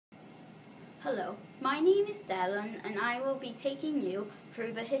Hello, my name is Dylan and I will be taking you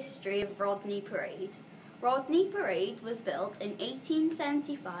through the history of Rodney Parade. Rodney Parade was built in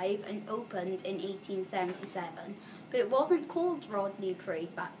 1875 and opened in 1877, but it wasn't called Rodney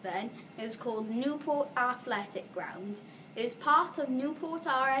Parade back then, it was called Newport Athletic Ground. It was part of Newport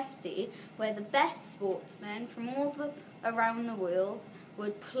RFC, where the best sportsmen from around the world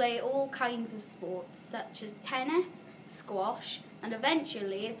would play all kinds of sports such as tennis, squash, and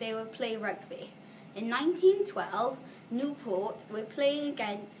eventually they would play rugby. In 1912, Newport were playing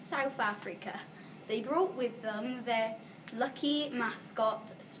against South Africa. They brought with them their lucky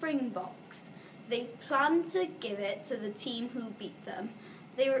mascot, Springboks. They planned to give it to the team who beat them.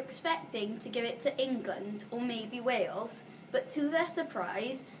 They were expecting to give it to England or maybe Wales, but to their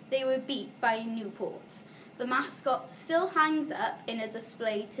surprise, they were beat by Newport. The mascot still hangs up in a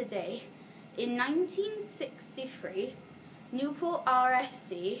display today. In 1963, Newport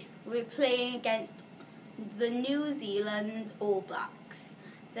RFC were playing against the New Zealand All Blacks.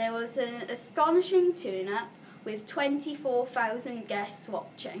 There was an astonishing turn-up with 24,000 guests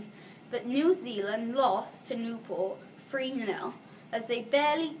watching, but New Zealand lost to Newport 3-0 as they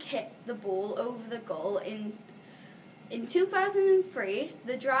barely kicked the ball over the goal. In 2003,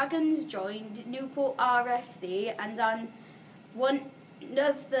 the Dragons joined Newport RFC and are one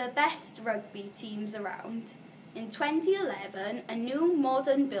of the best rugby teams around. In 2011, a new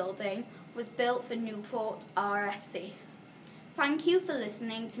modern building was built for Newport RFC. Thank you for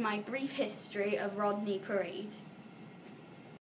listening to my brief history of Rodney Parade.